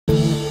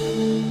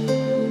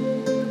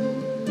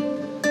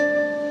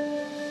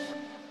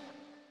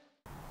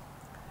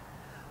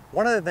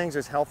One of the things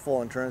that's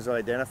helpful in terms of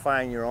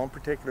identifying your own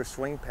particular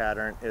swing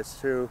pattern is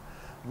to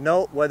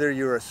note whether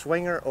you're a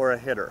swinger or a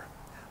hitter.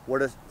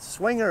 What a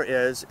swinger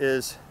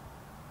is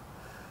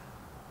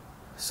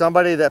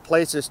somebody that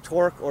places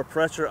torque or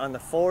pressure on the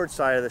forward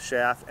side of the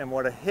shaft, and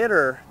what a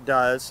hitter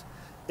does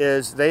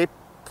is they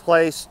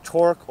place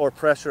torque or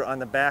pressure on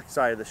the back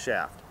side of the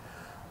shaft.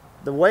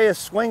 The way a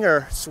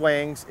swinger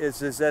swings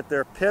is that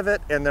their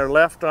pivot and their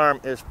left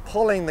arm is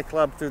pulling the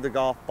club through the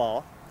golf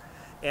ball,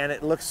 and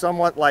it looks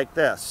somewhat like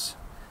this.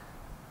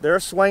 They're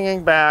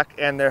swinging back,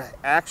 and the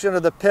action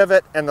of the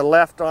pivot and the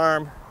left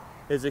arm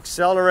is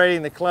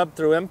accelerating the club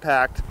through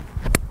impact.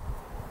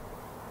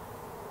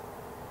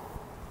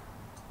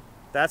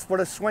 That's what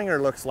a swinger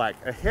looks like.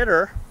 A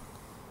hitter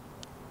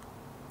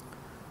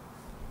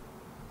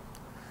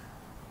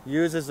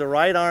uses the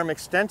right arm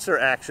extensor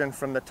action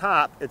from the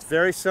top. It's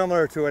very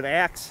similar to an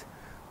axe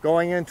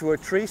going into a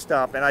tree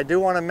stump, and I do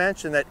want to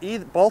mention that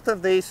both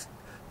of these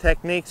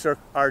techniques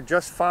are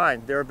just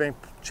fine. There have been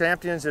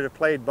champions that have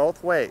played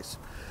both ways.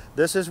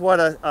 This is what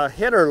a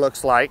hitter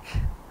looks like.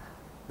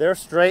 They're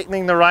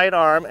straightening the right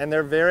arm, and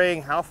they're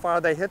varying how far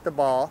they hit the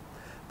ball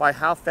by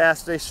how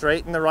fast they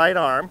straighten the right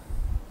arm.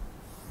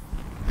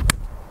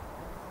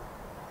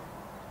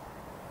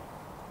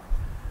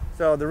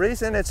 So the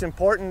reason it's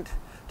important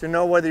to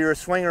know whether you're a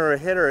swinger or a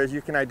hitter is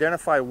you can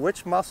identify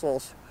which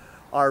muscles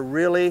are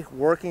really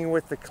working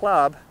with the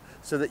club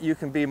so that you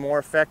can be more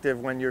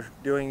effective when you're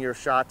doing your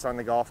shots on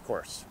the golf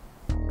course.